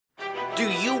Do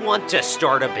you want to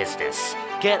start a business,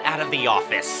 get out of the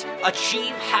office,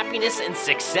 achieve happiness and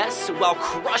success while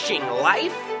crushing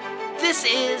life? This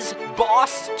is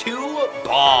Boss to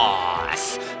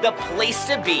Boss, the place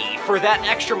to be for that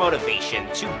extra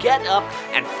motivation to get up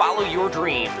and follow your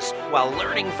dreams while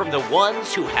learning from the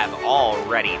ones who have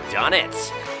already done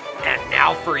it. And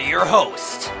now for your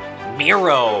host,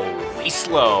 Miro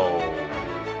Wieslow.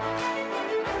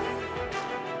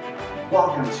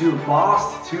 Welcome to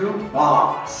Boss.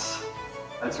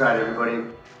 That's right, everybody.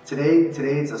 Today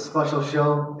it's a special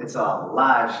show. It's a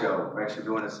live show. We're actually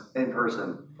doing this in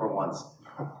person for once.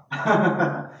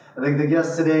 I think the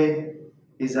guest today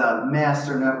is a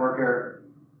master networker.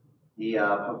 He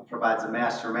provides a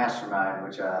master mastermind,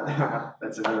 which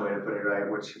that's another way to put it, right?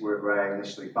 Where I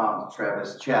initially found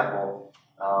Travis Chappell.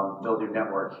 Build Your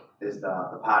Network is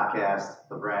the podcast,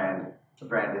 the brand. The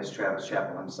brand is Travis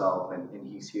Chappell himself, and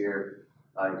he's here.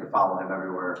 You can follow him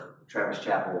everywhere. Travis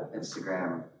Chappell,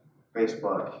 Instagram,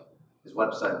 Facebook, his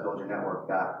website,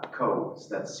 buildyournetwork.co. So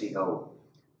that's C-O.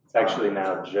 It's actually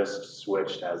now just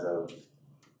switched as of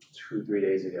 2-3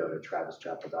 days ago to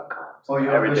travischappell.com. So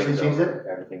you officially changed it?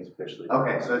 Everything's officially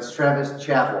Okay, so it's Travis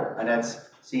Chappell, and that's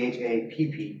Chappell.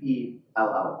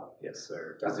 Yes,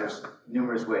 sir. Because there's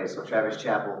numerous ways. So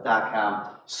travischappell.com.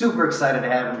 Super excited to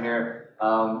have him here.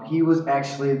 He was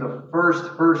actually the first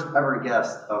ever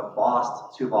guest of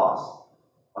Boss to Boss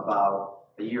about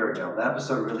a year ago. That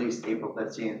episode released April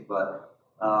 15th, but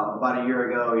about a year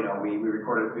ago, we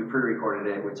pre-recorded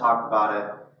it. We talked about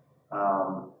it.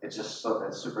 It's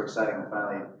super exciting to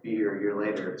finally be here a year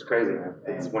later. It's crazy, man.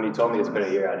 When you told me it's been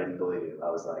a year, I didn't believe you. I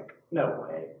was like, no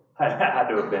way. It had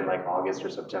to have been like August or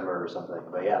September or something.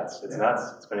 But yeah, it's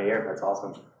nuts. It's been a year. That's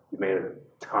awesome. You've made a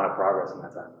ton of progress in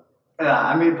that time. Yeah,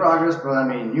 I made progress, but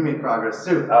you made progress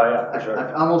too. Oh yeah, for sure.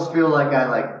 I almost feel like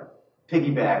I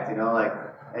piggybacked,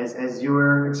 as you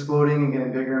were exploding and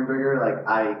getting bigger and bigger,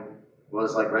 I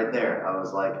was right there. I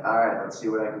was like, all right, let's see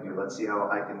what I can do. Let's see how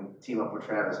I can team up with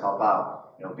Travis, help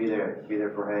out, be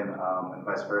there for him, and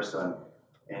vice versa.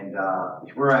 And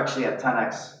we're actually at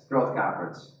 10X Growth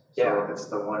Conference. So it's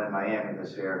the one in Miami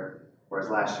this year, whereas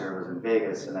last year was in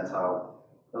Vegas, and that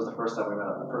was the first time we met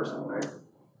up in person, right?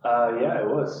 Yeah, it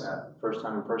was. Yeah. First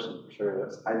time in person, for sure.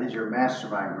 Yes. I did your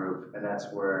mastermind group, and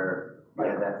that's where we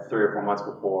had that 3 or 4 months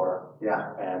before.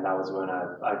 Yeah. And that was when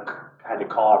I had to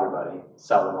call everybody,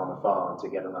 sell them on the phone to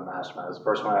get them a mastermind. It was the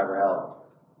first one I ever held.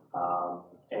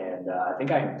 I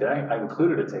think I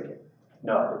included a ticket.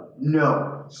 No, I didn't.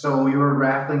 No. So we were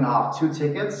raffling off 2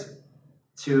 tickets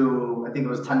to, I think it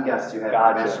was 10 guests you had.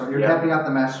 Gotcha. You're capping out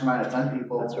the mastermind at 10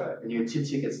 people. That's right. And you had 2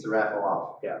 tickets to raffle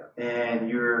off. Yeah. And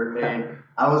who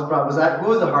was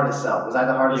the hardest sell? Was I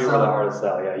the hardest sell? You were the hardest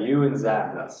sell, yeah. You and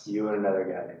Zach. Yes. You and another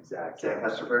guy named Zach. Zach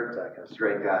Hesterberg? Zach Hesterberg.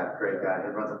 Great guy. He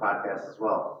runs a podcast as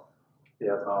well.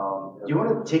 Yeah. Do you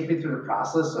want to take me through the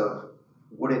process of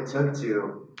what it took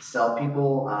to sell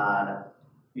people on,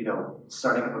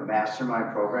 starting up a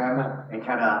mastermind program and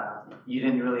you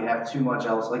didn't really have too much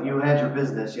else. You had your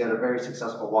business, you had a very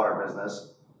successful water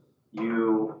business,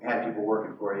 you had people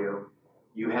working for you,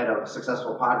 you had a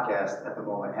successful podcast at the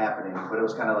moment happening, but it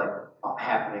was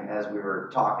happening as we were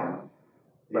talking.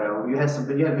 You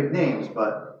had big names,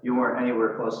 but you weren't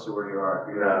anywhere close to where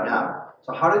you're at now.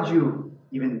 So how did you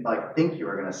even think you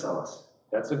were going to sell us?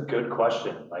 That's a good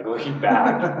question. Looking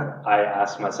back, I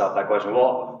asked myself that question.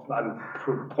 Well, I'm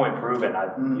point proven.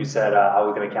 You said I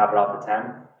was going to cap it off at 10,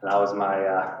 and that was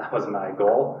my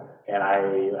goal. And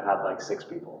I had 6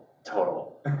 people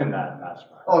total in that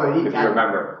mastermind. Oh, if you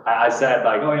remember, I said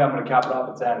I'm going to cap it off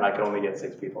at 10, and I could only get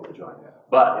 6 people to join.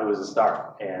 But it was a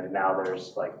start, and now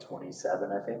there's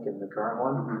 27, I think, in the current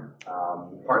one.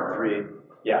 Mm-hmm. Part 3.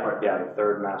 Yeah, the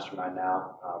 3rd mastermind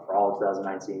now for all of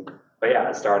 2019. But yeah,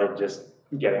 I started just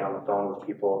getting on the phone with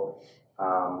people,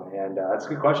 and that's a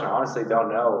good question. I honestly don't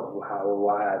know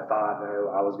why I thought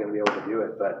I was going to be able to do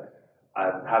it, but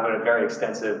I have a very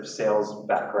extensive sales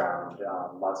background,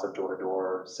 lots of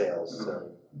door-to-door sales, so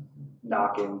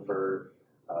knocking for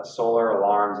solar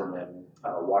alarms and then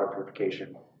water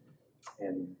purification,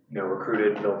 and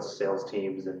recruited, built sales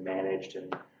teams, and managed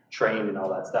and trained and all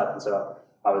that stuff. And so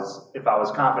if I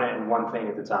was confident in one thing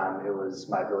at the time, it was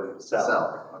my ability to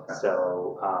sell. Okay.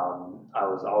 So I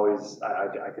was always,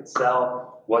 I could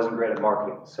sell, wasn't great at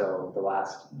marketing. So the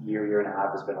last year and a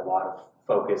half has been a lot of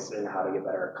focus in how to get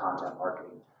better at content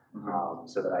marketing,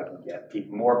 so that I can get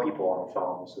more people on the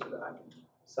phone so that I can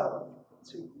sell them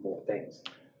to more things.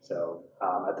 So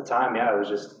at the time, it was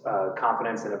just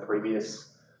confidence in a previous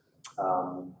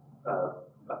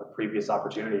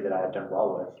opportunity that I had done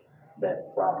well with.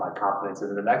 that brought my confidence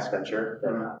into the next venture.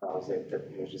 That I was able to,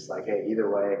 it was just like, hey, either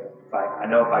way, I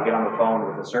know if I get on the phone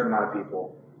with a certain amount of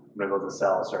people, I'm going to be able to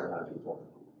sell a certain amount of people.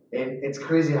 It's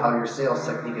crazy how your sales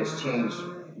technique has changed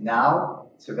now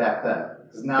to back then.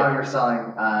 Because now you're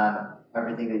selling on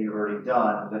everything that you've already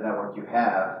done, the network you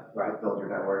have, right? Build your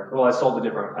network. Well, I sell a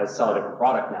different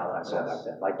product now than I sold back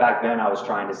then. Like back then, I was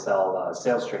trying to sell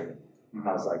sales training.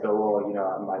 I was like, oh, well, you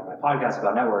know, my podcast is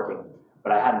about networking,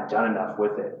 but I hadn't done enough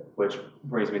with it, which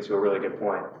brings me to a really good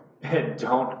point.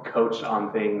 Don't coach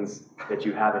on things that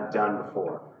you haven't done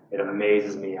before. It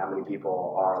amazes me how many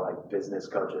people are like business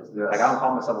coaches. Yes. Like I don't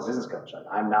call myself a business coach. Like,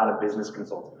 I'm not a business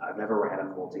consultant. I've never ran a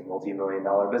multi-million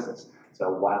dollar business. So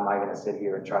why am I going to sit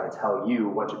here and try to tell you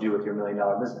what to do with your $1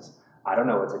 million business? I don't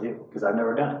know what to do because I've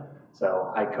never done it.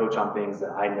 So I coach on things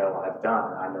that I know I've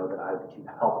done and I know that I can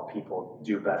help people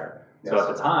do better. Yes. So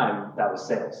at the time, that was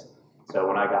sales. So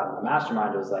when I got in the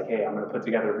mastermind, it was like, hey, I'm going to put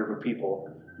together a group of people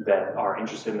that are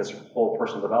interested in this whole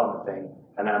personal development thing,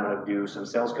 and then I'm going to do some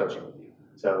sales coaching with you.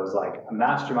 So it was like a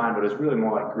mastermind, but it was really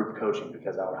more like group coaching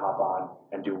because I would hop on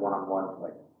and do one-on-one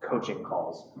like coaching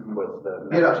calls with the.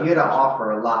 You had to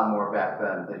offer a lot more back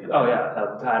then than you did. Oh yeah,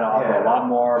 I had to offer a lot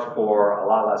more for a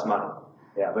lot less money.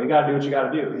 Yeah, but you got to do what you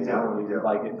got to do. You know,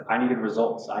 like I needed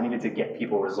results. I needed to get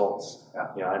people results. Yeah.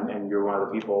 You know, and you're one of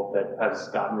the people that has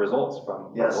gotten results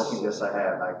from. Yes, working. Yes, I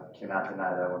have. I cannot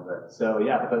deny that one bit. So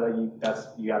yeah, but you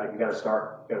got to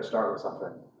start with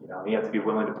something. You know, and you have to be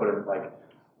willing to put in like.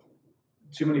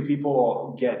 Too many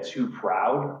people get too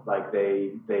proud, like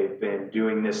they've been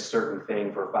doing this certain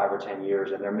thing for 5 or 10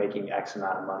 years and they're making X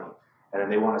amount of money, and then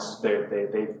they want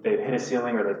to they've hit a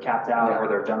ceiling or they've capped out or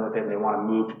they're done with it and they want to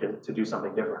move to do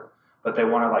something different, but they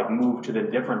want to like move to the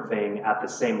different thing at the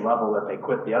same level that they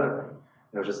quit the other thing.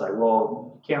 And it was just like,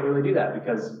 well, you can't really do that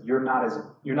because you're not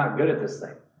good at this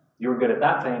thing. You're good at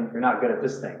that thing. You're not good at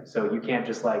this thing. So you can't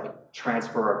just like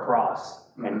transfer across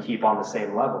and keep on the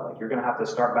same level. Like you're going to have to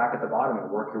start back at the bottom and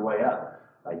work your way up.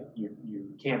 Like you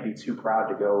can't be too proud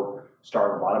to go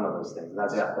start at the bottom of those things. And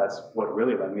that's what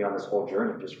really led me on this whole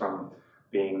journey, just from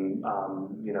being,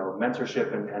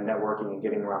 mentorship and networking and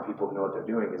getting around people who know what they're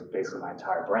doing is basically my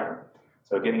entire brand.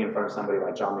 So getting in front of somebody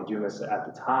like John McDumas at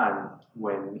the time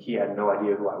when he had no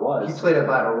idea who I was. He played a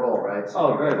vital role, right?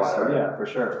 So very vital. Yeah, for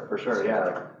sure.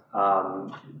 Yeah.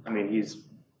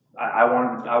 I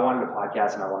wanted a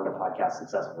podcast and I wanted a podcast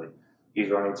successfully. He's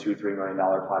running $2-3 million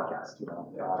podcast, you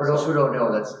know. For those who don't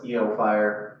know, that's EO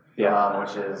Fire,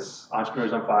 which is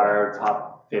Entrepreneurs on Fire,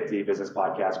 top 50 business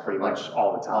podcast pretty much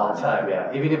all the time. All the time,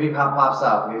 yeah. Even if he pops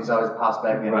out, he's always pops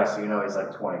back in, so you know he's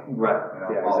like 20. Right,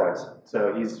 you know, exactly.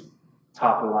 So he's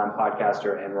top of the line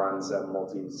podcaster and runs a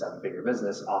multi-7-figure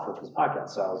business off of his podcast.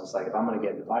 So I was just like, if I'm going to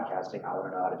get into podcasting, I want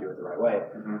to know how to do it the right way.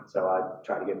 So I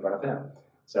tried to get in front of him.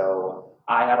 So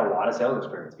I had a lot of sales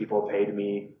experience. People paid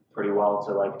me pretty well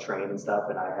to like train and stuff,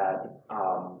 and I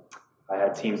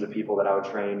had teams of people that I would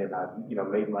train, and I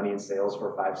made money in sales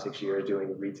for 5-6 years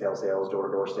doing retail sales,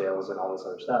 door-to-door sales, and all this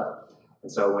other stuff.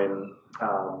 And so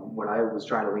when I was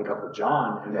trying to link up with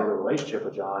John and build a relationship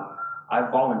with John, I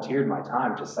volunteered my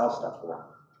time to sell stuff for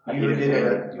him. You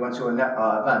went to an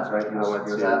event, right? I went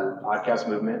to Podcast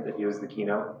Movement that he was the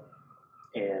keynote,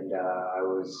 and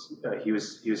he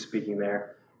was speaking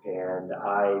there, and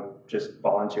I just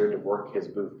volunteered to work his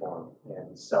booth for him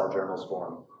and sell journals for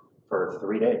him for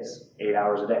 3 days, 8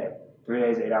 hours a day. 3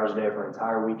 days, 8 hours a day for an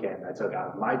entire weekend. I took out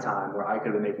of my time where I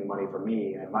could have been making money for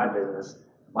me and my business,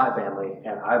 my family,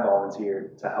 and I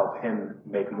volunteered to help him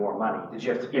make more money. Did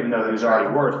you have to, even though he was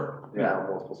already worth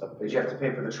multiple stuff? Did you have to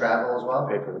pay for the travel as well?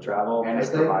 Pay for the travel, and pay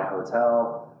for my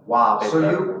hotel. Wow. So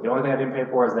the only thing I didn't pay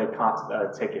for is they comped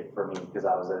a ticket for me because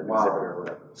I was an exhibitor or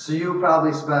whatever. So you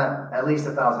probably spent at least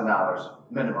 $1,000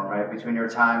 minimum, right? Between your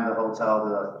time, the hotel,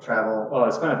 the travel. Well,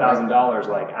 I spent $1,000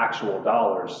 like actual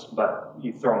dollars, but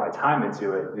you throw my time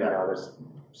into it, there's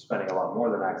spending a lot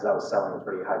more than that because I was selling a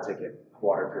pretty high ticket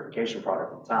water purification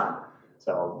product at the time.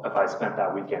 So if I spent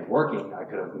that weekend working, I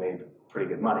could have made pretty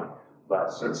good money.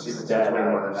 But instead,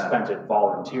 I spent it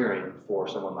volunteering for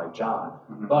someone like John.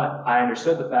 But I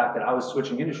understood the fact that I was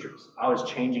switching industries. I was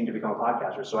changing to become a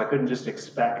podcaster, so I couldn't just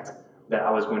expect that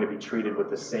I was going to be treated with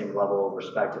the same level of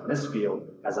respect in this field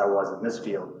as I was in this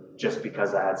field just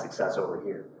because I had success over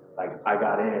here. Like I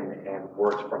got in and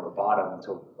worked from the bottom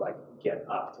to like get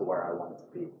up to where I wanted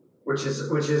to be. Which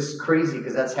is crazy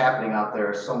because that's happening out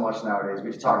there so much nowadays.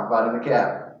 We talked about it in the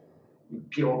cab.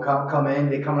 People come in,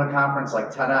 they come to a conference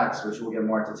like 10X, which we'll get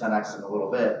more into 10X in a little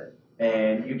bit,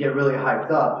 and you get really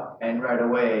hyped up, and right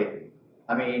away,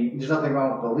 I mean, there's nothing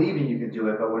wrong with believing you can do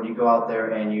it, but when you go out there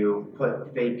and you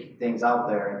put fake things out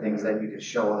there and things that you can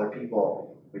show other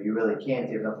people, but you really can't.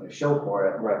 You have nothing to show for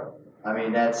it. Right. I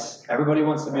mean, that's Everybody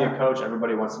wants to be a coach.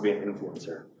 Everybody wants to be an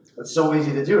influencer. it's so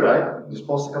easy to do, right? Just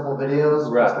post a couple of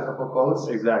videos, Right. post a couple of quotes.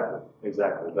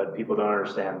 Exactly. But people don't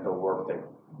understand the work that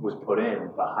was put in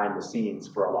behind the scenes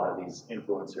for a lot of these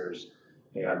influencers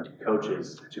and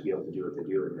coaches to be able to do what they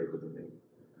do and make what they make.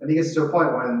 And it gets to a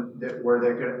point where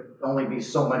there could only be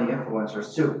so many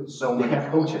influencers too, so many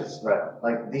coaches. Right.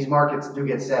 Like these markets do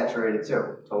get saturated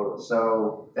too. Totally.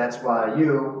 So that's why we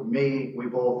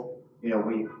both,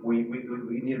 we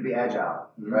need to be agile,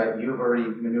 right? You've already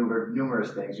maneuvered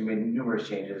numerous things. You made numerous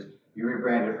changes. You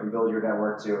rebranded from Build Your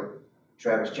Network to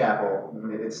Travis Chappell.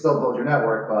 It's still Build Your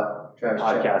Network, but Travis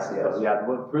Podcast. Chappell. Yes. Yeah.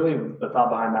 What really the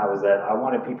thought behind that was that I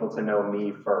wanted people to know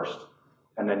me first,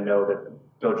 and then know that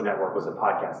Build Your Network was a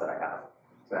podcast that I have.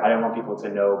 I didn't want people to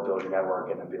know Build Your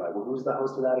Network and then be like, well, who's the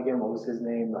host of that again? What was his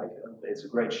name? Like, it's a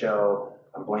great show.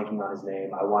 I'm blanking on his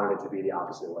name. I wanted it to be the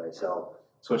opposite way. So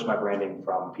switched my branding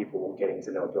from people getting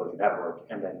to know Build Your Network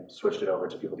and then switched it over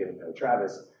to people getting to know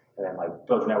Travis. And then like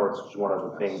Build Your Network is one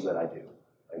of the things that I do.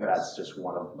 Like that's just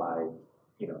one of my,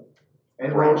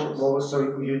 And branches.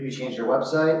 so you changed your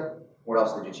website. What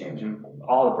else did you change?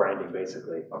 All the branding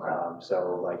basically. Okay.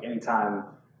 So like anytime,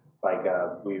 like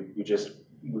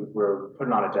we're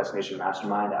putting on a destination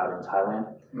mastermind out in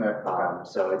Thailand. Okay.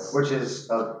 So it's Which is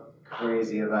a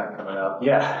crazy event coming up.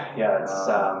 yeah, it's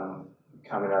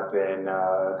coming up in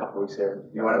a couple weeks here.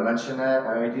 You want to mention that?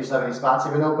 I mean, do you still have any spots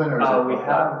even open, or is it We booked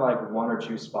have out? like 1 or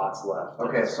 2 spots left.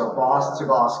 Okay, so boss to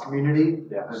boss community.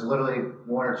 Yeah. There's literally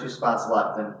 1 or 2 spots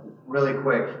left, and really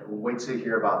quick, wait till you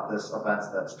hear about this event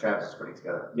that Travis is putting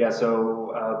together. Yeah,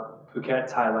 so Phuket,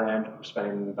 Thailand. We're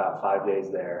spending about 5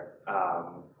 days there.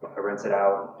 I rented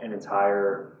out an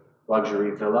entire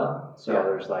luxury villa. So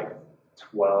there's like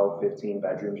 12, 15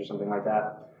 bedrooms or something like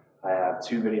that. I have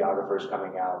 2 videographers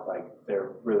coming out. Like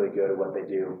they're really good at what they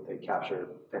do. They capture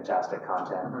fantastic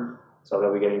content. So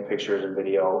they'll be getting pictures and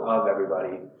video of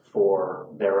everybody for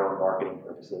their own marketing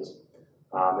purposes.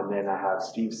 And then I have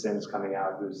Steve Sims coming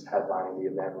out, who's headlining the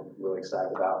event. We're really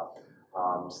excited about.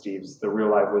 Steve's the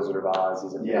real life Wizard of Oz.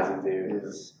 He's an amazing dude.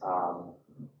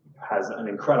 Has an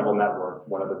incredible network,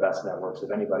 one of the best networks of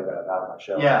anybody that I've had on my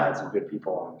show. Yeah. I've had some good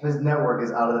people on. His network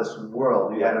is out of this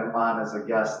world. You had him on as a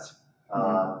guest.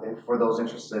 And for those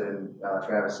interested in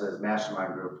Travis's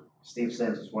mastermind group, Steve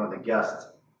Sims is one of the guests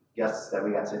that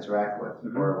we got to interact with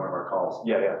for one of our calls.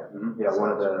 Yeah,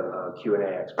 one of the Q&A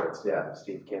experts. Yeah,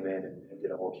 Steve came in and did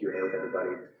a whole Q&A with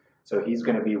everybody. So he's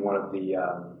going to be one of the,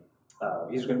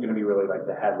 he's going to be really like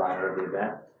the headliner of the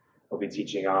event. He'll be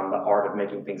teaching on the art of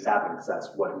making things happen because that's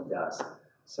what he does.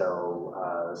 So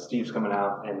Steve's coming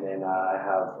out, and then I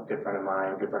have a good friend of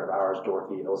ours,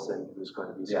 Dorothy Ilson, who's going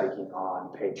to be speaking on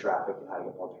paid traffic and how to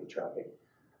get more paid traffic,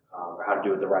 or how to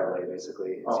do it the right way,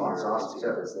 basically, into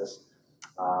your business.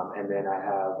 And then I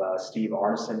have Steve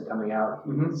Arneson coming out.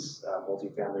 He's a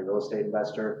multifamily real estate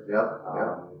investor.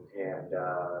 And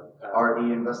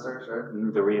RE investors,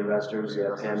 right? The reinvestors,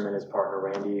 him and his partner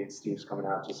Randy. Steve's coming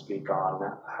out to speak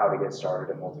on how to get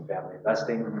started in multifamily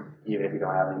investing, even if you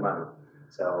don't have any money.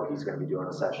 So he's going to be doing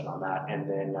a session on that. And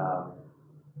then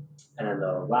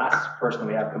the last person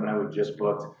we have coming out, we just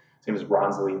booked. His name is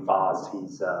Ronzaline Foz. He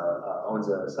owns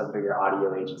a 7-figure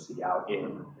audio agency out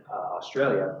in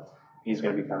Australia. He's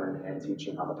going to be coming and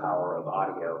teaching on the power of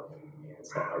audio and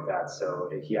stuff like that. So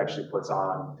he actually puts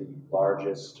on the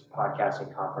largest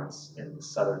podcasting conference in the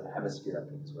Southern Hemisphere, I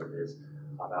think is what it is,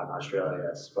 out in Australia.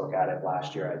 I spoke at it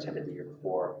last year. I attended the year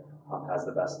before. Has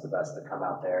the best that come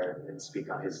out there and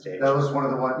speak on his stage. That was one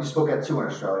of the ones you spoke at 2 in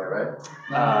Australia,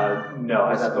 right? No,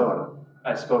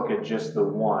 I spoke at just the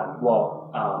one. Well,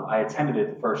 I attended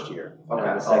it the first year. And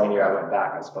then the second year I went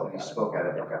back, I spoke. You spoke at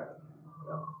it. Okay.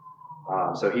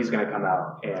 So he's going to come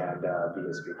out and be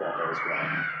a speaker out there as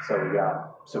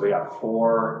well. So we got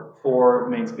four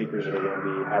main speakers that are going to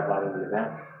be headlining the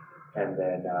event,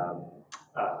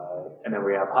 and then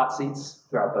we have hot seats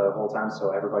throughout the whole time,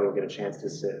 so everybody will get a chance to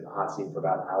sit in the hot seat for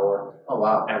about an hour. Oh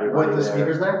wow! Everybody with the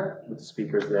speakers there? With the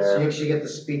speakers there. So you actually get the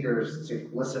speakers to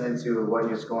listen into what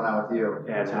is going on with you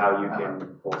and how you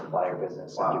can multiply your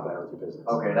business and do better with your business.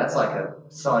 Okay, that's like a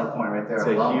selling point right there.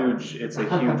 It's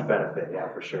a huge benefit,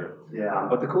 yeah, for sure. Yeah.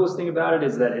 But the coolest thing about it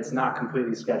is that it's not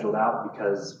completely scheduled out,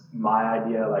 because my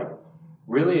idea, like,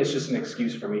 really, it's just an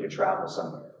excuse for me to travel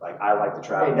somewhere. Like, I like to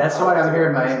travel. Hey, that's why I'm here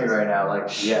in Miami right now.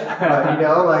 Like,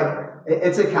 yeah, like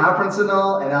it's a conference and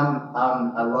all, and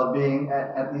I love being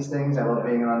at these things. I love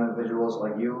being around individuals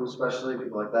like you, especially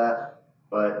people like that.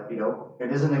 But it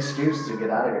is an excuse to get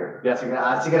out of here. Yeah. To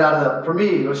get out of for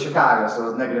me, it was Chicago, so it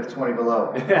was -20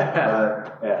 below.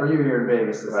 But for you here in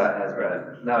Vegas, it's not as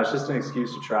bad. No, it's just an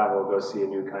excuse to travel, go see a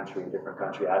new country, a different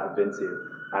country I haven't been to.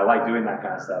 I like doing that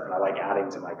kind of stuff, and I like adding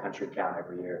to my country count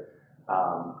every year.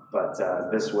 But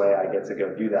this way, I get to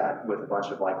go do that with a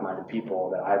bunch of like-minded people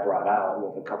that I brought out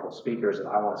with a couple of speakers that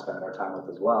I want to spend more time with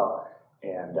as well.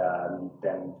 And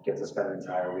then get to spend an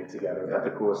entire week together. But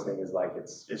the coolest thing is like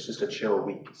it's just a chill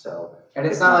week. So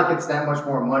it's not like it's that much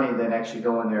more money than actually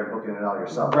going there and booking it all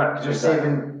yourself. Right, because you're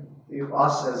saving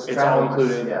us as it's all travelers.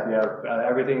 included. Yeah,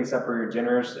 everything except for your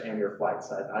dinners and your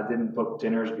flights. I didn't book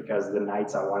dinners because the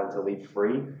nights I wanted to leave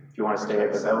free. If you want to stay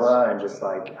at the villa and just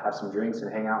like have some drinks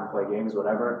and hang out and play games,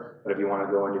 whatever. But if you want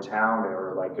to go into town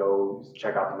or like go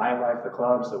check out the nightlife, the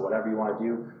clubs, or whatever you want to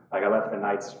do, like I left the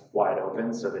nights wide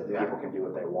open so that people can do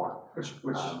what they want. Which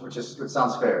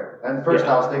sounds fair. And first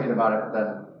I was thinking about it, but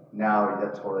then now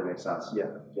that totally makes sense. Yeah.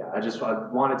 I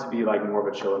want it to be like more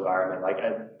of a chill environment. Like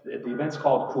the event's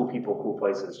called Cool People, Cool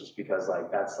Places, just because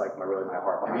like that's like my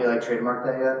heart. Have you like trademarked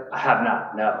that yet? I have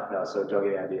not. No. So don't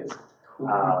get any ideas.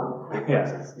 Cool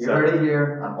Places. You heard it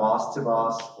here on Boss to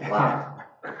Boss Live.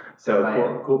 So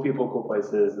cool People, Cool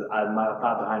Places. My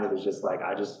thought behind it is just like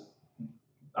I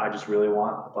just really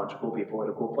want a bunch of cool people at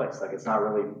a cool place. Like it's not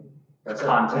really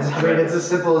content. I mean, it's as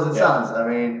simple as it sounds. I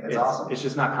mean, it's awesome. It's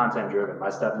just not content driven.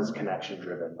 My stuff is connection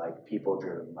driven, like people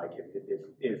driven. Like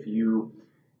if you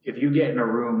get in a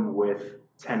room with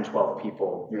 10, 12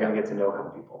 people, you're gonna get to know a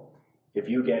couple people. If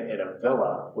you get in a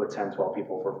villa with 10, 12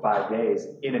 people for 5 days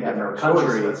in a different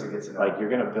country, like you're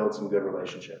gonna build some good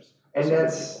relationships. And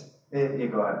you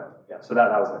go ahead. Yeah. So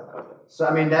that was it. So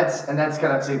I mean, that's kind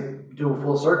of to do a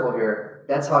full circle here.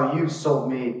 That's how you sold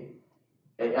me.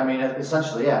 I mean,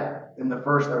 essentially, yeah. In the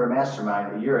first ever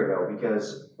mastermind a year ago,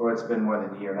 or it's been more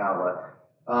than a year now,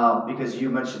 but because you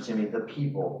mentioned to me the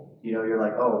people, you're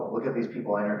like, oh, look at these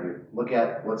people I interviewed. Look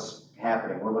at what's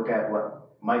happening. Or look at what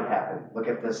might happen. Look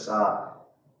at this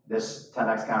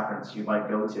 10X conference you might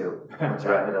go to, which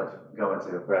I ended up going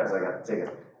to because I got the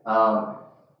ticket.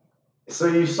 So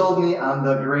you sold me on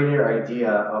the greater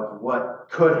idea of what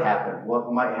could happen,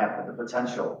 what might happen, the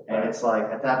potential. And it's like,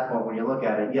 at that point, when you look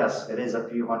at it, yes, it is a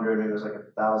few hundred, maybe it was like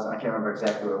 1,000. I can't remember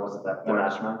exactly what it was at that point. The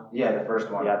mastermind? Yeah, the first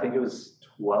one. Yeah, I think it was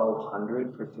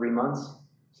 1,200 for 3 months,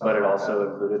 but it also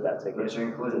included that ticket. Which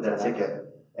included that ticket.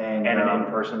 And an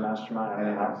in-person mastermind.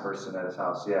 And an in-person at his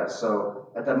house, yeah.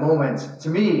 So at that moment, to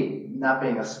me, not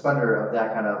being a spender of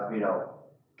that kind of,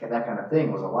 that kind of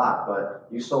thing was a lot, but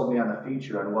you sold me on the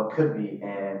future and what could be,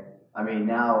 and I mean,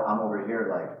 now I'm over here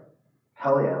like,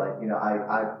 hell yeah, like,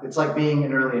 it's like being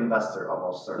an early investor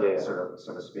almost, so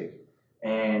to speak.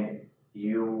 And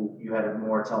you had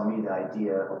more tell me the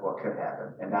idea of what could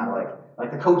happen, and not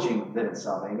like the coaching didn't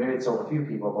sell me. Maybe it sold a few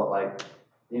people, but like,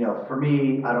 for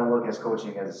me, I don't look at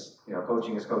coaching as,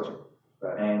 coaching is coaching.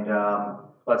 Right. And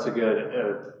that's a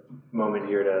good moment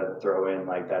here to throw in,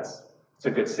 like it's a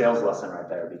good sales lesson right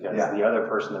there, because the other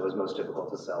person that was most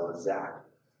difficult to sell was Zach.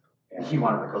 And he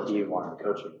wanted the coaching. He wanted the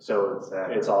coaching. So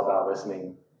it's all about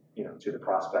listening, to the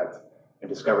prospect and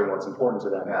discovering what's important to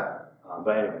them. Yeah.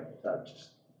 But anyway,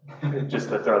 just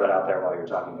to throw that out there while you're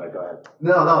talking, but go ahead.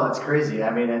 No, that's crazy.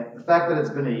 I mean, the fact that it's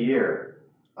been a year,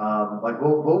 like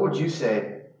what would you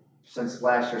say since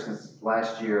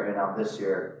last year and now this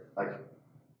year, like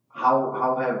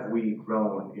how have we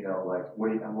grown? Like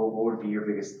what would be your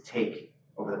biggest take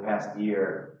over the past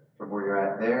year from where you're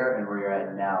at there and where you're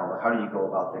at now? Like, how do you go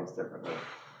about things differently?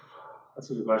 That's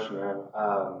a good question, man.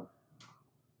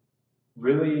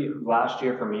 Really, last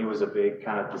year for me was a big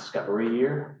kind of discovery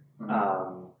year.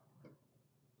 Mm-hmm.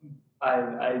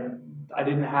 I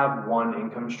didn't have one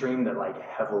income stream that like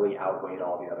heavily outweighed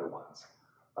all the other ones.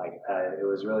 Like it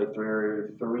was really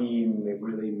three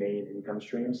really main income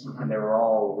streams, mm-hmm. and they were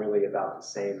all really about the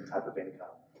same type of income.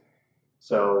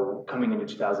 So coming into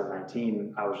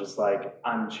 2019, I was just like,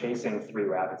 I'm chasing 3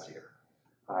 rabbits here.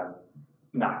 I'm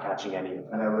not catching any of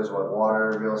them. And that was what,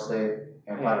 water, real estate,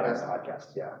 and podcast?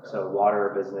 Podcast, yeah. Okay. So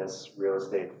water, business, real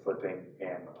estate, flipping,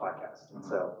 and podcast. Mm-hmm. And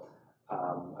so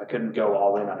I couldn't go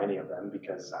all in on any of them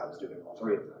because I was doing all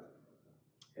 3 of them.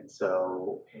 And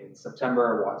so in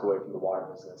September, I walked away from the water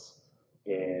business.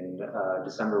 In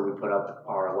December, we put up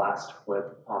our last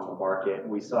flip on the market.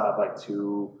 We still have like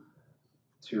two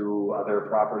other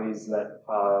properties that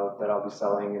I'll be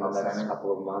selling in the next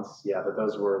couple of months. Yeah, but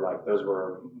those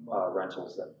were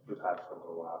rentals that we've had for a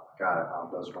little while. Got it.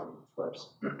 Those weren't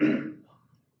flips.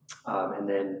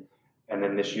 And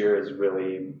then this year is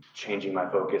really changing my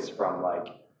focus from like,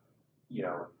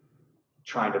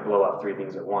 trying to blow up 3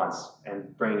 things at once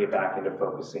and bringing it back into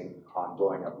focusing on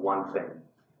blowing up one thing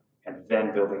and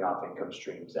then building off income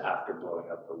streams after blowing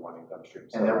up the one income stream.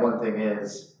 And that one thing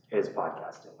is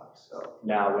podcasting. So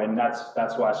now, and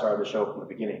that's why I started the show from the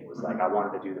beginning, was like, I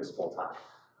wanted to do this full time.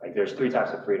 Like, there's 3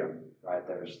 types of freedom, right?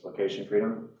 There's location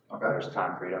freedom, there's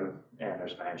time freedom, and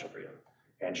there's financial freedom.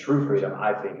 And true freedom,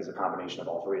 I think, is a combination of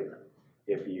all 3 of them.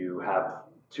 If you have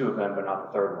 2 of them, but not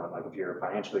the third one, like if you're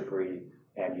financially free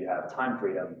and you have time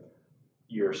freedom,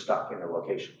 you're stuck in a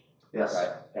location. Yes. Right.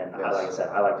 And like I said,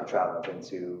 I like to travel. I've been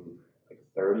to like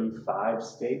 35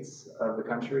 states of the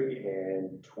country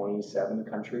and 27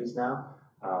 countries now.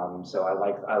 So I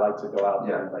like to go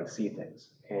out and like see things.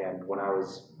 And when I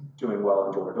was doing well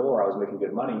in door to door, I was making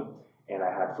good money, and I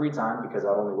had free time because I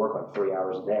would only work like 3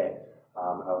 hours a day.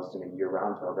 I was doing a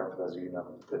year-round program, for those of you who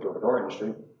know the door-to-door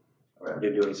industry. I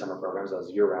didn't do any summer programs. I was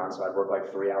year-round, so I'd work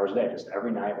like 3 hours a day. Just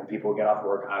every night when people would get off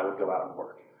work, I would go out and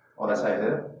work. Oh, that's how you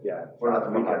did it? Yeah. What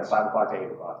about the weekends? 5 o'clock to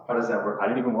 8 o'clock. How does that work? I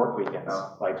didn't even work weekends.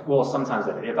 No. Like, well, sometimes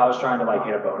I did. If I was trying to like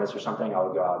hit a bonus or something, I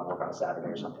would go out and work on a Saturday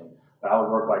or something. But I would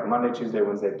work like Monday, Tuesday,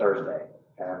 Wednesday, Thursday.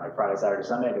 And then like Friday, Saturday,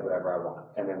 Sunday, I did whatever I want.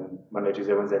 And then Monday,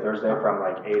 Tuesday, Wednesday, Thursday, from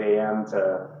like 8 a.m.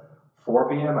 to 4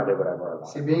 p.m., I did whatever I want.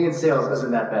 See, being in sales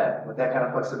isn't that bad. With that kind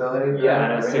of flexibility,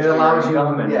 yeah, and it allows you,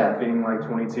 and being like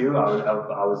 22, I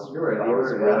was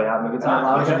really having a good time. It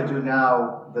allows you to do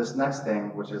now this next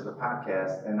thing, which is the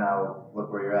podcast, and now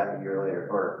look where you're at a year later,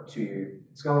 or 2 years.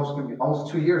 It's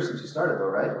almost 2 years since you started, though,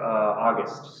 right?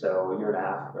 August, so a year and a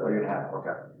half. A year and a half,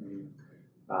 okay.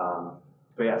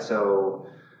 But yeah, so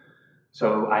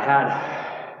I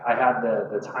had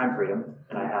the time freedom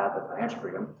and I had the financial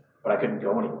freedom, but I couldn't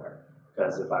go anywhere.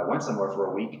 Because if I went somewhere for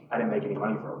a week, I didn't make any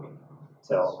money for a week.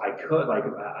 So I could, like,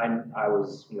 I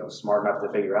was, smart enough to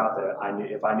figure out that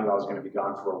if I knew I was going to be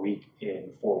gone for a week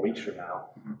in 4 weeks from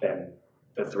now, then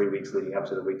the 3 weeks leading up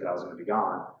to the week that I was going to be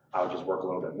gone, I would just work a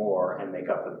little bit more and make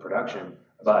up for the production.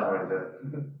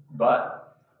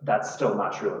 But that's still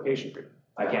not true location freedom.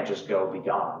 I can't just go be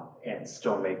gone and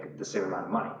still make the same amount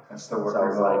of money. And still work. So I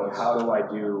was like, how do I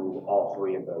do all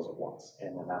 3 of those at once?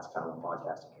 And then that's kind of when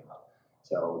podcasting came up.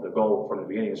 So the goal from the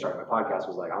beginning of starting my podcast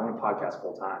was like, I want to podcast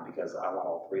full time because I want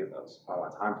all 3 of those. I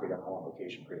want time freedom, I want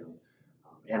location freedom,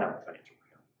 and I want financial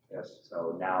freedom. Yes.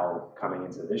 So now coming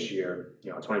into this year,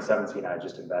 in 2017, I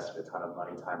just invested a ton of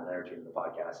money, time, and energy in the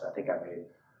podcast. I think I made,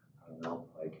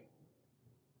 like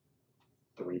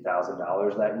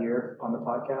 $3,000 that year on the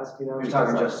podcast. You're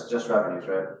talking just revenues,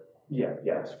 right? Yeah,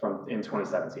 it's in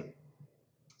 2017.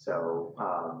 So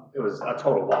it was a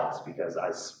total loss because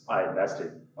I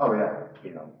invested. Oh yeah.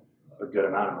 A good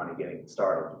amount of money getting it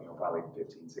started. Probably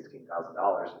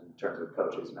 $16,000 in terms of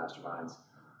coaches, masterminds,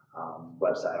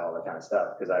 website, all that kind of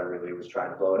stuff. Because I really was trying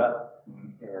to blow it up,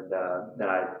 and then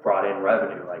I brought in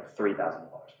revenue like $3,000.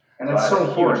 And it's so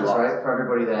important, right, for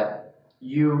everybody that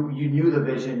you knew the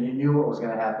vision, you knew what was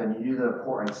going to happen, you knew the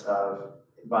importance of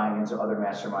buying into other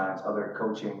masterminds, other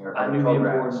coaching, or other programs. I knew the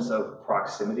importance of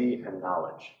proximity and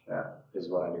knowledge. Yeah, is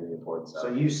what I knew the importance of. So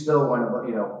you still want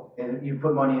to, and you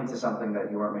put money into something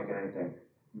that you weren't making anything,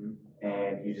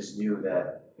 and you just knew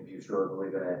that if you truly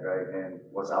believe in it, right, and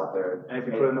what's out there, and if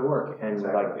you put in the work, and have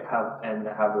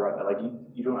the right, like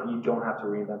you don't have to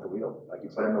reinvent the wheel. Like you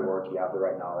put in the work, you have the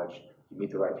right knowledge, you meet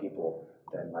the right people,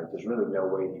 then like there's really no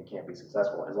way that you can't be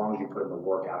successful as long as you put in the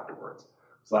work afterwards.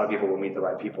 So a lot of people will meet the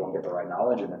right people and get the right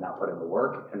knowledge and then not put in the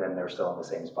work, and then they're still in the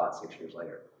same spot 6 years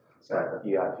later. So if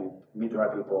you meet the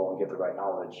right people and get the right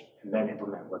knowledge and then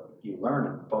implement what you learned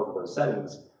in both of those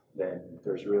settings, then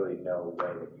there's really no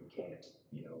way that you can't,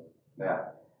 Yeah.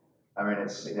 I mean,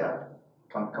 it's,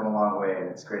 come a long way, and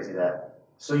it's crazy that,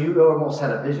 so you almost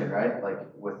had a vision, right? Like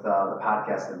with the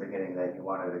podcast in the beginning, that you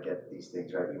wanted to get these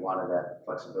things, right? You wanted that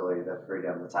flexibility, that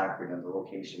freedom, the time freedom, the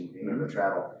location, being able to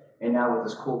travel. And now with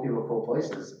this cool people, cool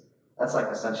places, that's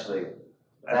like essentially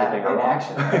that in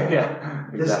action. Right? Yeah,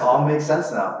 exactly. This all makes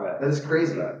sense now. Right. That is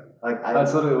crazy. Right. Like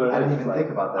that's literally what it is. I didn't even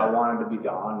think about that. I wanted to be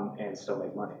gone and still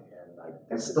make money,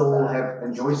 and still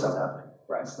enjoy something.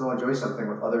 Right. And still enjoy something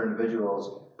with other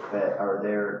individuals that are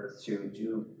there to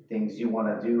do things you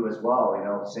want to do as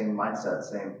well. Same mindset,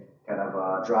 same kind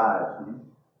of drive.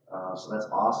 So that's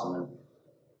awesome.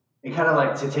 And kind of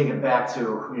like to take it back to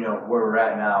where we're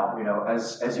at now.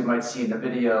 As you might see in the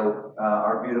video,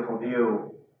 our beautiful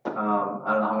view. I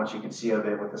don't know how much you can see of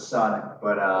it with the sun,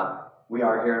 but we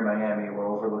are here in Miami. We're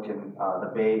overlooking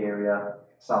the Bay Area.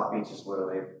 South Beach is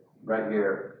literally right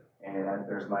here, and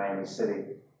there's Miami City.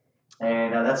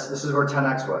 And this is where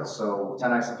 10X was. So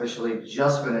 10X officially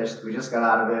just finished. We just got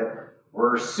out of it.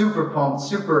 We're super pumped,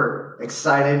 super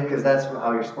excited, because that's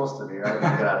how you're supposed to be, right?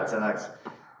 When you get out of 10X.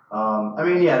 I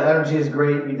mean, yeah, the energy is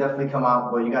great. You definitely come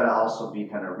out, but you got to also be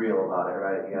kind of real about it,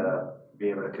 right? You got to be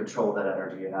able to control that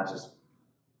energy and not just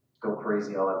go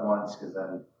crazy all at once, because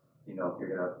then, you're going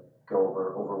to go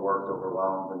overworked,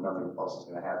 overwhelmed, and nothing else is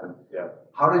going to happen. Yeah.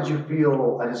 How did you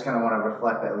feel? I just kind of want to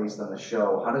reflect, at least on the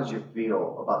show. How did you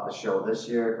feel about the show this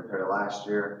year compared to last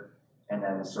year? And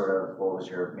then sort of what was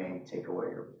your main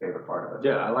takeaway, your favorite part of it?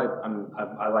 Yeah, I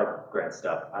like Grant's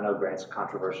stuff. I know Grant's a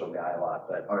controversial guy a lot,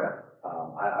 but Oh yeah.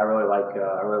 I really like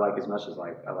his message.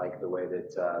 I like the way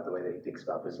that he thinks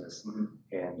about business. Mm-hmm.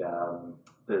 And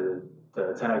the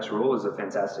 10x Rule is a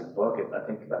fantastic book. I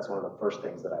think that's one of the first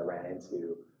things that I ran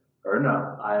into. Or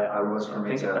no, I was for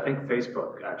me too. I think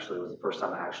Facebook actually was the first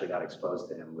time I actually got exposed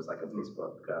to him. Was like a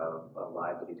Facebook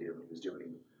live that he did when he was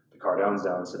doing the Cardone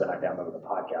Zone. So then I downloaded the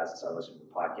podcast, so I listened to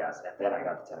the podcast, and then I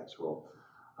got the 10x Rule.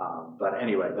 But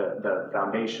anyway, the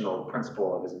foundational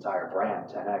principle of his entire brand,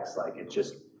 10x, like it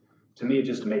just, to me, it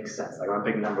just makes sense. Like I'm a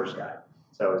big numbers guy,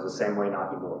 so it was the same way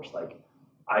knocking doors. Like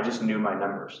I just knew my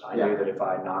numbers. I knew that if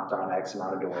I knocked on X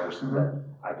amount of doors, that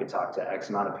I could talk to X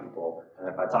amount of people, and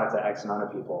if I talked to X amount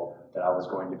of people, that I was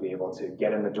going to be able to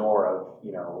get in the door of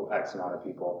X amount of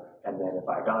people, and then if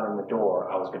I got in the door,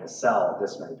 I was going to sell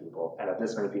this many people, and if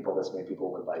this many people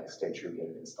would like stay true, get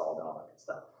it installed, and all that good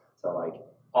stuff. So like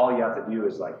all you have to do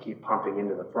is like keep pumping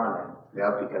into the front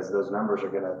end, because those numbers are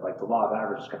going to, like the law of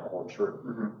average is going to hold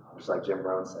true. Just like Jim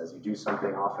Rohn says, you do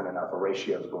something often enough, a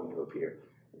ratio is going to appear.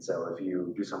 So if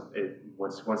you do something,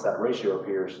 once that ratio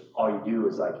appears, all you do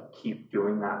is like keep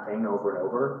doing that thing over and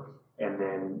over. And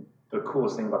then the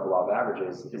coolest thing about the law of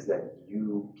averages is that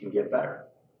you can get better.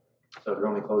 So if you're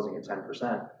only closing at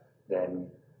 10%, then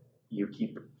you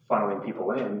keep funneling people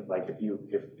in. Like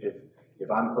if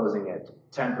I'm closing at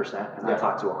 10% and I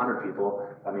talk to 100 people,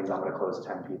 that means I'm going to close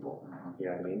 10 people. You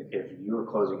know what I mean? If you're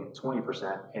closing at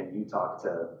 20% and you talk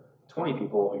to 20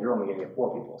 people, you're only going to get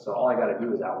 4 people. So all I got to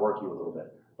do is outwork you a little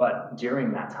bit. But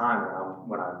during that time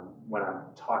when I'm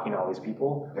talking to all these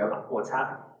people, what's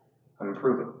happening? I'm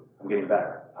improving. I'm getting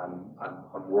better. I'm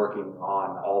working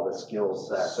on all the skill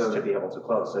sets to be able to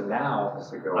close. So now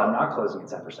I'm not closing at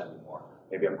 10% anymore.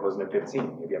 Maybe I'm closing at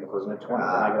 15. Maybe I'm closing at 20. Then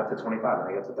I get up to 25. Then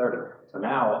I get up to 30. So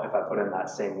now if I put in that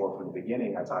same work from the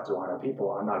beginning, I talk to 100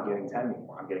 people. I'm not getting 10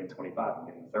 anymore. I'm getting 25. I'm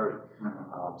getting 30.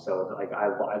 So like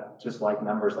I just like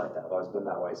numbers like that. I've always been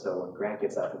that way. So when Grant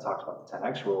gets up and talks about the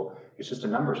 10x rule, it's just a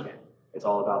numbers game. It's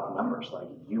all about the numbers. Like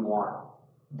you want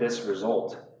this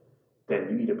result, then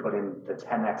you need to put in the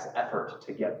 10x effort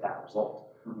to get that result.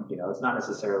 It's not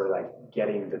necessarily like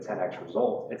getting the 10x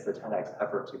result. It's the 10x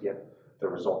effort to get the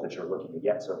result that you're looking to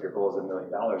get. So if your goal is $1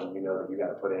 million and you know that you got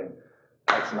to put in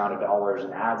X amount of dollars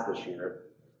in ads this year,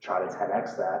 try to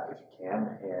 10x that if you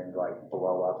can, and like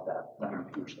blow up that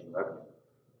huge thing revenue.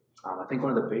 I think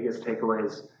one of the biggest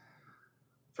takeaways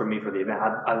for me for the event,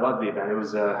 I love the event. It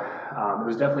was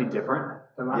definitely different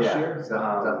than last year.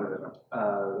 Definitely different.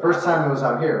 First time it was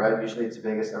out here, right? Usually it's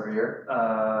Vegas every year.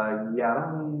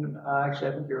 Actually,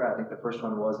 I think you're right. I think the first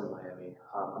one was in Miami.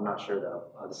 I'm not sure though.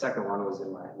 The second one was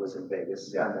in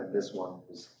Vegas, and then this one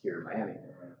was here in Miami.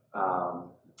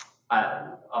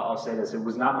 I'll say this: it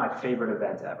was not my favorite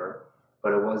event ever,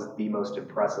 but it was the most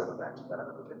impressive event that I've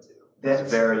ever been to.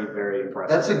 It's very, very impressive.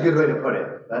 That's a good way to put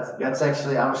it. That's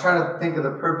actually, I was trying to think of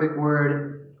the perfect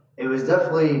word. It was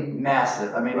definitely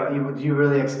massive. I mean, do you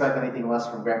really expect anything less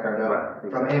from Grant Cardone? Right,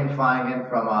 exactly. From him flying in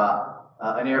from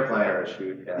an airplane.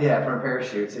 Parachute. From a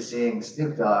parachute, to seeing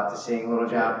Snoop Dogg, to seeing Little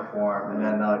John perform, and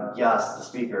then the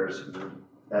speakers.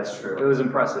 That's true. It was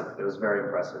impressive. It was very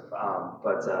impressive.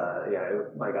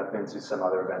 Like I've been to some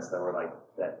other events that were like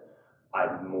that.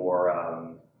 I'm more.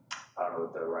 I don't know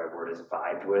what the right word is,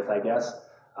 vibed with, I guess.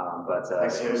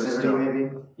 Exclusivity, maybe?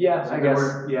 Yeah, I guess.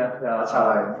 Yeah. That's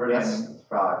how that's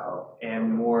probably I felt.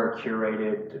 And more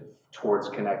curated towards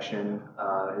connection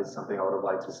is something I would have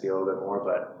liked to see a little bit more.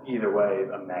 But either way,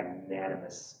 a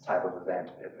magnanimous type of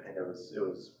event, and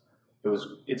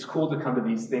it's cool to come to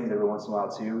these things every once in a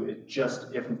while too. It just,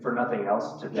 if for nothing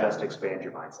else, to just expand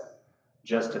your mindset,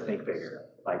 just to think bigger.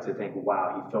 Like to think,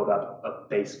 wow, he filled up a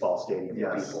baseball stadium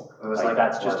with people. It was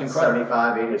that's just incredible.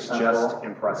 75, 80%. It's just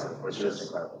impressive. It's just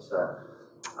incredible. So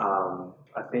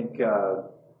I think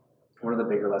one of the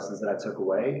bigger lessons that I took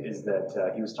away is that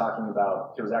he was talking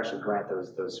about, it was actually Grant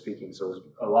that was speaking. So it was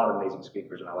a lot of amazing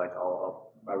speakers, and I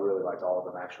really liked all of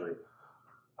them actually.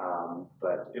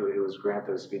 But it was Grant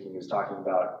that was speaking. He was talking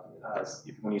about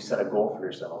when you set a goal for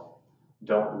yourself,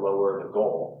 don't lower the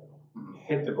goal.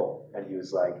 Hit the goal. And he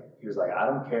was like, I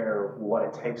don't care what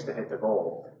it takes to hit the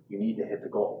goal. You need to hit the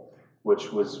goal,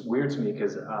 which was weird to me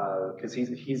because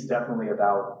he's definitely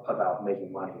about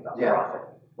making money, about profit.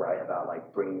 right? About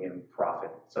like bringing in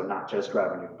profit. So not just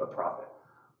revenue, but profit.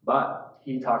 But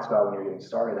he talks about when you're getting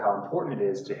started, how important it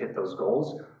is to hit those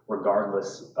goals,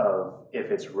 regardless of if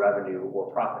it's revenue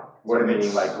or profit. What if meaning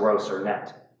it's- like gross or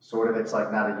net. So what if it's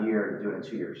like not a year, you do it in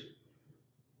 2 years?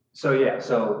 So yeah,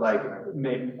 so like,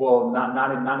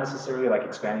 not necessarily like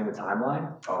expanding the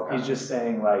timeline. Oh, okay. He's just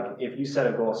saying like, if you set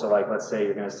a goal, so like, let's say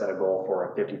you're going to set a goal for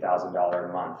a $50,000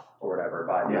 a month or whatever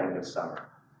by the end of summer,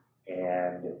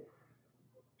 and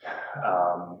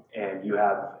you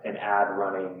have an ad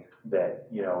running that,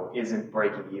 you know, isn't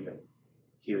breaking even.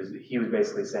 He was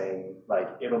basically saying like,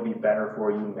 it'll be better for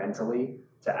you mentally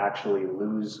to actually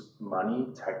lose money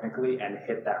technically and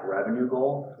hit that revenue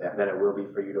goal than it will be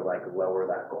for you to like lower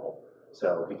that goal.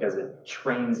 So because it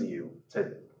trains you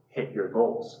to hit your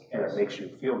goals and it makes you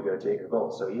feel good to hit your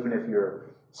goals. So even if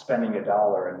you're spending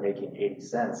 $1 and making 80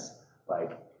 cents,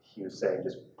 like he was saying,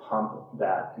 just pump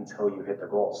that until you hit the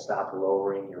goal. Stop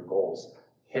lowering your goals,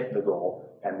 hit the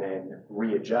goal, and then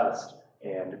readjust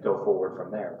and go forward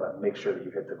from there. But make sure that you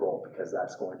hit the goal, because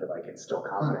that's going to like instill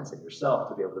confidence in yourself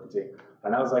to be able to continue.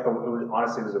 And that was like,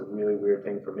 honestly, it was a really weird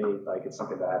thing for me. Like, it's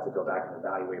something that I had to go back and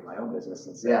evaluate my own business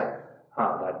and say,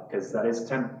 because that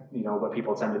is what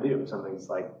people tend to do. Something's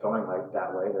like going like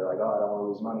that way. They're like, oh, I don't want to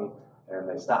lose money, and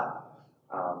they stop.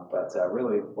 But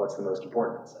really, what's the most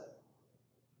important asset?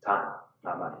 Time,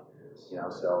 not money. You know,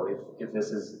 so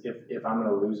if I'm going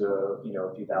to lose a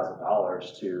few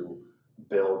 $1,000s to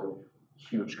build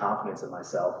huge confidence in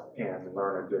myself and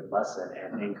learn a good lesson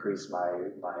and increase my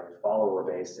follower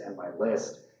base and my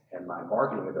list and my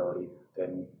marketing ability,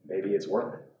 then maybe it's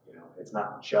worth it. You know, it's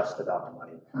not just about the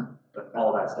money, but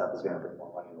all that stuff is going to bring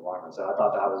more money in the long run. So I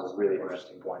thought that was a really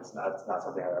interesting point. It's not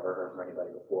something I've ever heard from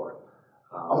anybody before.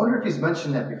 I wonder if he's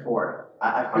mentioned that before.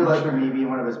 I feel like maybe in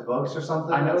one of his books or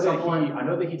something. I know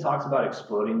that he talks about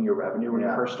exploding your revenue when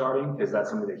you're first starting, because that's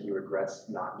something that he regrets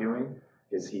not doing.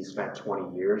 Is he spent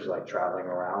 20 years like traveling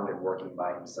around and working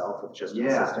by himself with just an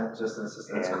assistant. Just an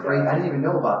assistant. That's great. I didn't even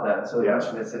know about that until you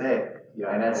mentioned it today.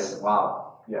 Yeah, and that's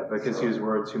wow. Yeah, because he was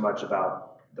worried too much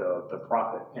about the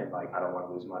profit and like, I don't want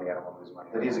to lose money.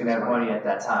 That he's going to have money at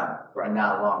that time, and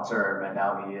not long term. And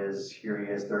now he is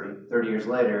 30 years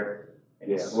later.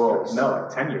 Yeah. Well, no,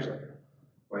 like 10 years later.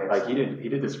 Like he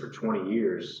did this for 20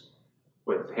 years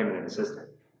with him and an assistant.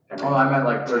 And I meant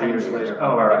like 30 years later.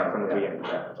 Oh, right, from the beginning.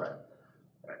 Yeah, right.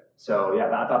 So yeah,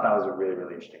 I thought that was a really,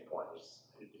 really interesting point.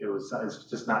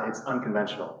 It's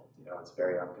unconventional. You know, it's a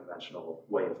very unconventional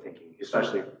way of thinking,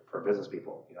 especially for business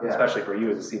people. You know, especially for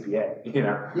you as a CPA. You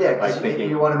know, like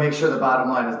you want to make sure the bottom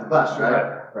line is the best,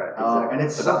 right? Right. Exactly. And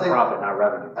it's about something profit, not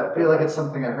revenue. I feel like it's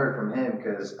something I heard from him,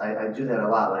 because I do that a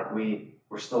lot. Like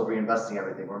we're still reinvesting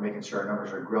everything. We're making sure our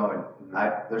numbers are growing.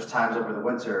 Mm-hmm. There's times over the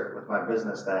winter with my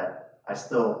business that I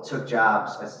still took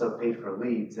jobs, I still paid for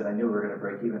leads that I knew we were going to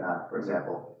break even on, for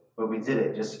example. But we did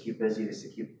it just to keep busy, just to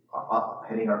keep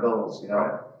hitting our goals, you know.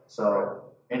 Right.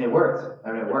 So, and it worked.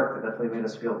 I mean, it worked. It definitely made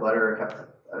us feel better. It kept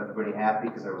everybody happy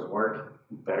because there was work.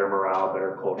 Better morale,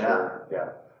 better culture. Yeah.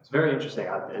 It's very interesting.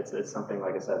 It's something,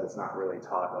 like I said, that's not really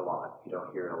taught a lot. You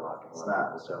don't hear it a lot from a lot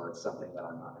of people. So it's something that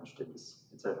I'm not interested in.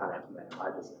 It's to kind of implement in my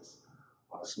business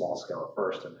on a small scale at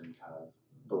first, and then kind of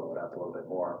blow it up a little bit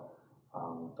more.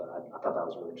 But I thought that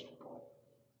was a really interesting point.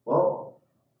 Well,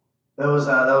 that was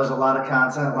a lot of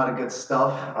content, a lot of good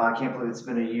stuff. I can't believe it's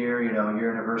been a year,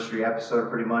 year anniversary episode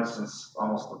pretty much since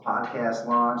almost the podcast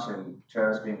launch, and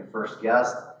Travis being the first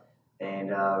guest.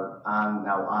 And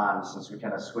since we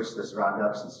kind of switched this round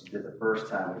up, since you did the first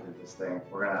time we did this thing,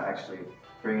 we're going to actually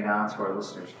bring it on to our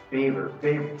listeners'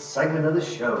 favorite segment of the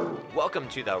show. Welcome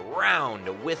to the round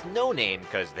with no name,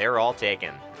 because they're all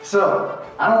taken. So,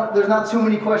 there's not too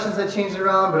many questions that change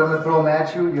around, but I'm going to throw them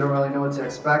at you. You don't really know what to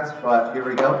expect, but here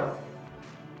we go.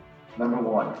 Number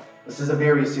 1. This is a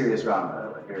very serious round, by the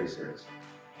way, very serious.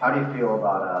 How do you feel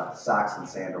about socks and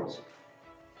sandals?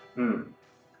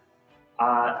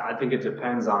 I think it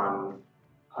depends on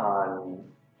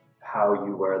how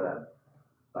you wear them.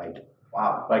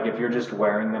 Like if you're just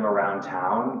wearing them around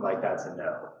town, like that's a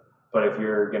no. But if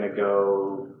you're gonna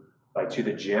go like to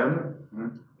the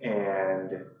gym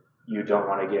and you don't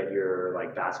want to get your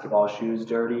like basketball shoes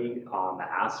dirty on the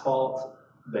asphalt,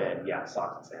 then yeah,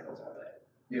 socks and sandals all day.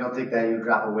 You don't think that you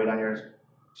drop a weight on your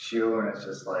shoe and it's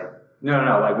just like... No.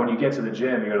 Like when you get to the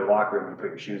gym, you go to the locker room, you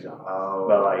put your shoes on. Oh.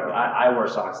 But like I wear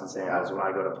socks and sandals when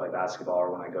I go to play basketball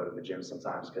or when I go to the gym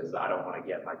sometimes, because I don't want to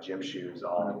get my gym shoes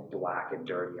all black and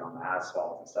dirty on the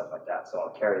asphalt and stuff like that. So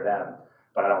I'll carry them,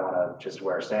 but I don't want to just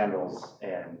wear sandals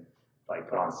and like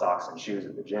put on socks and shoes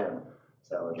at the gym.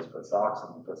 So I just put socks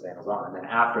and put sandals on. And then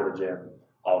after the gym,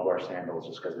 I'll wear sandals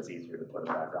just because it's easier to put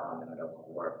them back on, and I don't want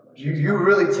to wear them. You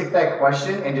really took that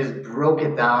question and just broke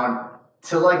it down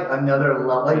to like another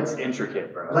level. Like, It's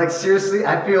intricate, bro. like seriously,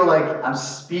 I feel like I'm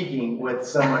speaking with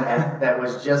someone that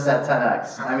was just at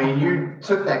 10x. I mean, you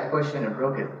took that question and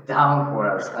broke it down for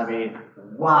us. I mean,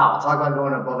 wow, talk about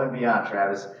going above and beyond,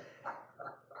 Travis.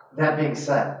 That being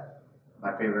said,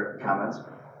 my favorite comments.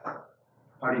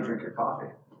 How do you drink your coffee?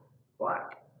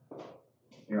 Black.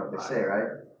 You know what they say, right?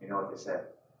 You know what they say.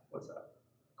 What's that?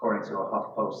 According to a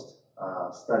HuffPost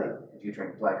study, if you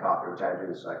drink black coffee, which I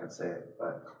do, so I can say it,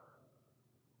 but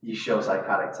you show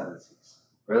psychotic tendencies.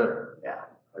 Really? Yeah.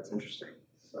 That's interesting.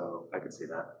 So I could see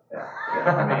that. yeah.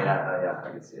 I mean, yeah, I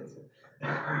can see it too.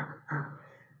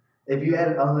 If you had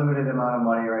an unlimited amount of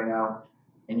money right now,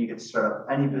 and you could start up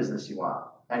any business you want,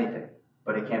 anything,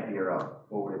 but it can't be your own,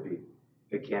 what would it be?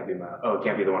 It can't be it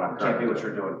can't be the one I'm It can't be what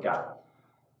currently you're doing. Got it.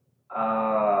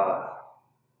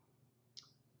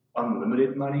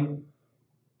 Unlimited money,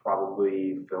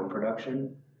 probably film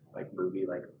production, like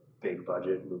big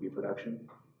budget movie production.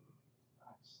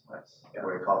 Nice. Yeah.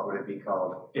 Would it be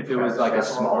called? If it was Travis like a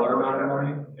Chapel smaller or amount of whatever?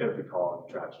 money, it would be called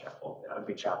Travis Chapel. Yeah, it would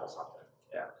be Chapel something.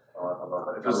 Yeah. I love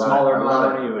it. If it was a I love smaller I amount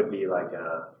love of money, it would be like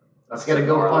a. Let's get a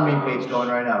cigar GoFundMe lounge. page going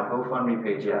right now. GoFundMe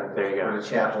page. Yeah, there you go. For the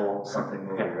Chapel something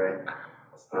movie, right?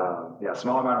 Yeah,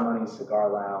 small amount of money, cigar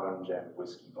lounge and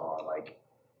whiskey bar, like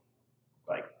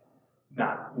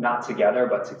not together,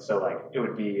 but it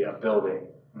would be a building,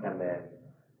 and then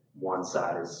one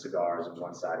side is cigars and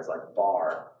one side is like a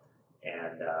bar,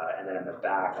 and then in the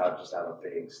back I'll just have a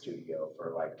big studio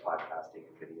for like podcasting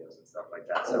and videos and stuff like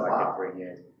that. So Oh, I wow. can bring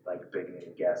in like big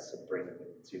name guests and bring them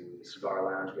into the cigar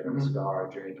lounge, get them a cigar,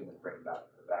 a drink, and then bring them back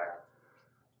to the back.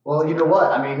 Well, you know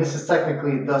what? I mean, this is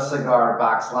technically the Cigar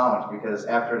Box Lounge because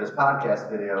after this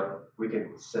podcast video, we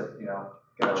could sit,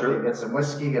 get some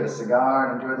whiskey, get a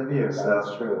cigar, and enjoy the view.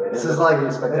 That's true. This is like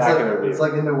a spectacular view. It's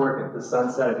like into working. The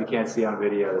sunset, if you can't see on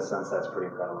video, the sunset's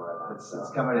pretty incredible right now. It's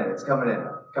coming in. It's coming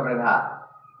in hot.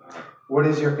 What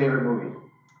is your favorite movie?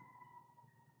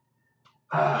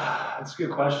 That's a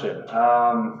good question.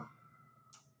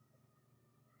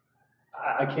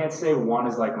 I can't say one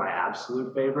is like my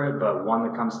absolute favorite, but one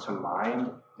that comes to mind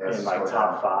in like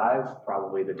top 5,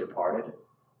 probably The Departed.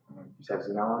 You have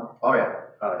seen that one? Oh yeah.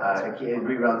 Oh, yeah. It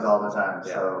reruns all the time.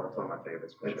 Yeah, So it's one of my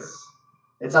favorites for sure.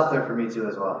 it's up there for me too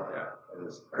as well. Yeah. It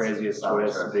is. Craziest Solid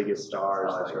twists, choice. biggest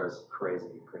stars, Solid like, choice. crazy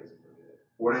movie.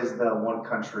 What is the one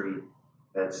country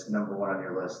that's number 1 on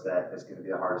your list that is going to be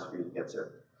the hardest for you to get to?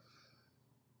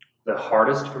 The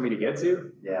hardest for me to get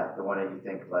to? Yeah, the one that you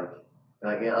think like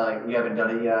you haven't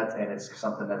done it yet, and it's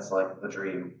something that's like the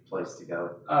dream place to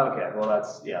go. Oh, okay, well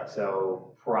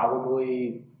so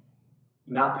probably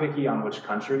not picky on which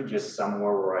country, just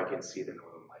somewhere where I can see the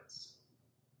Northern Lights.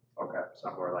 Okay.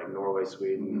 Somewhere like Norway,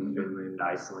 Sweden, Finland,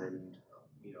 Iceland,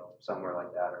 somewhere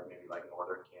like that, or maybe like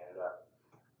Northern Canada,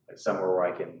 like somewhere where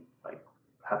I can like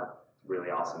have a really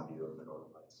awesome view of the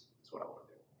Northern Lights. That's what I want to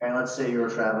do. And let's say you were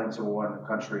traveling to one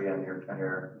country on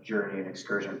your journey and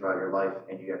excursion throughout your life,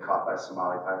 and you get caught by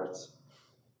Somali pirates.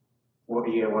 What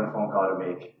you get one phone call to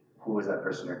make? Who is that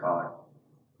person you're calling?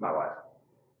 My wife.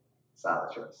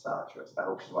 Solid choice. I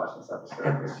hope she's watching this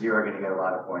episode because you are going to get a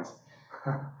lot of points.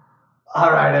 All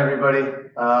right, everybody.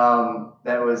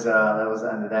 That was the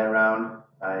end of that round.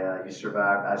 You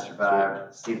survived. I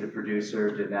survived. Steve, the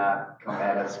producer, did not come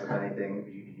at us with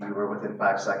anything. You were within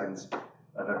 5 seconds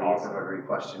of every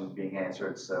question being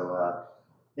answered. So,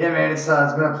 yeah, man, it's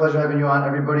been a pleasure having you on.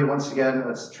 Everybody, once again,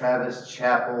 it's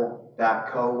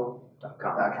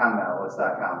travischapel.com now. What's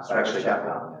 .com? Actually,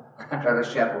 Travischapel.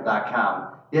 travischapel.com.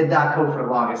 You had .co for the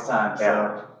longest time. So,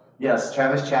 Yeah. yes,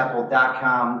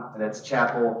 travischapel.com. That's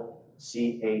Chapel,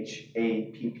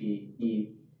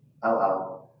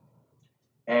 CHAPPELL.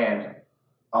 And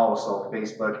also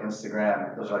Facebook,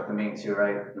 Instagram. Those are like the main 2,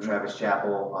 right? Travis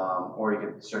Chapel. Or you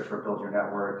could search for Build Your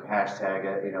Network, hashtag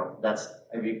it. That's,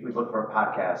 if you look for a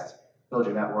podcast, Build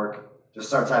Your Network, just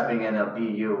start typing in a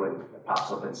BU and it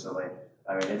pops up instantly.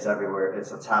 I mean, it's everywhere.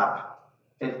 It's a top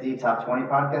 50, top 20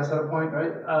 podcasts at a point,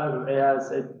 right?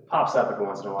 It pops up every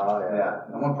once in a while. Yeah.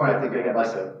 At one point, I think Big you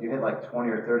episode. hit like 20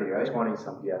 or 30, right? 20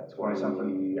 something. Yeah, 20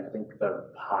 something. I think the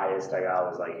highest I got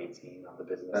was like 18 on the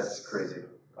business. That's crazy.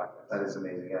 podcast. That is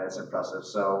amazing. Yeah, that's impressive.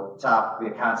 So,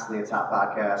 we're constantly a top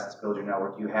podcast, Build Your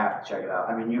Network. You have to check it out.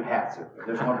 I mean, you have to. If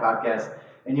there's one podcast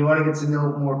and you want to get to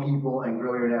know more people and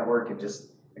grow your network and just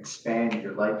expand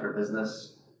your life, your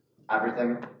business,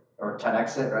 everything, or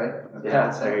 10x it, right?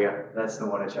 Yeah, there you go. That's the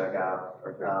one to check out.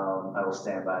 Perfect. I will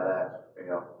stand by that.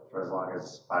 for as long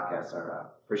as podcasts are around.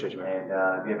 Appreciate you, man.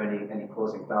 And if you have any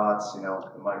closing thoughts, the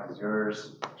mic is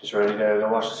yours. Just ready to go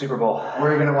watch the Super Bowl. Where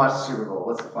are you going to watch the Super Bowl?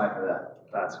 What's the plan for that?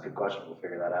 That's a good question. We'll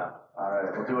figure that out. All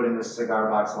right, we'll do it in the Cigar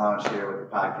Box Lounge here with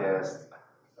the podcast.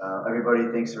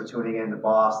 Everybody, thanks for tuning in to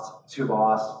Boss to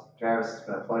Boss. Travis, it's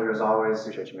been a pleasure as always.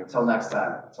 Appreciate you, man. Until next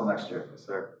time. Until next year. Yes,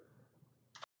 sir.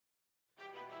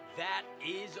 That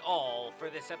is all for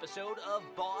this episode of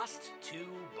Boss to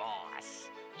Boss.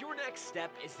 Your next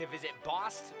step is to visit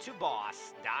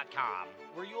bosstoboss.com,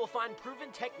 where you will find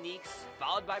proven techniques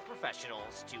followed by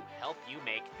professionals to help you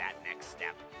make that next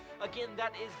step. Again,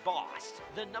 that is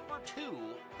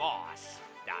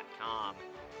boss2boss.com.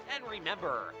 And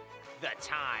remember, the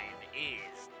time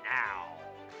is now.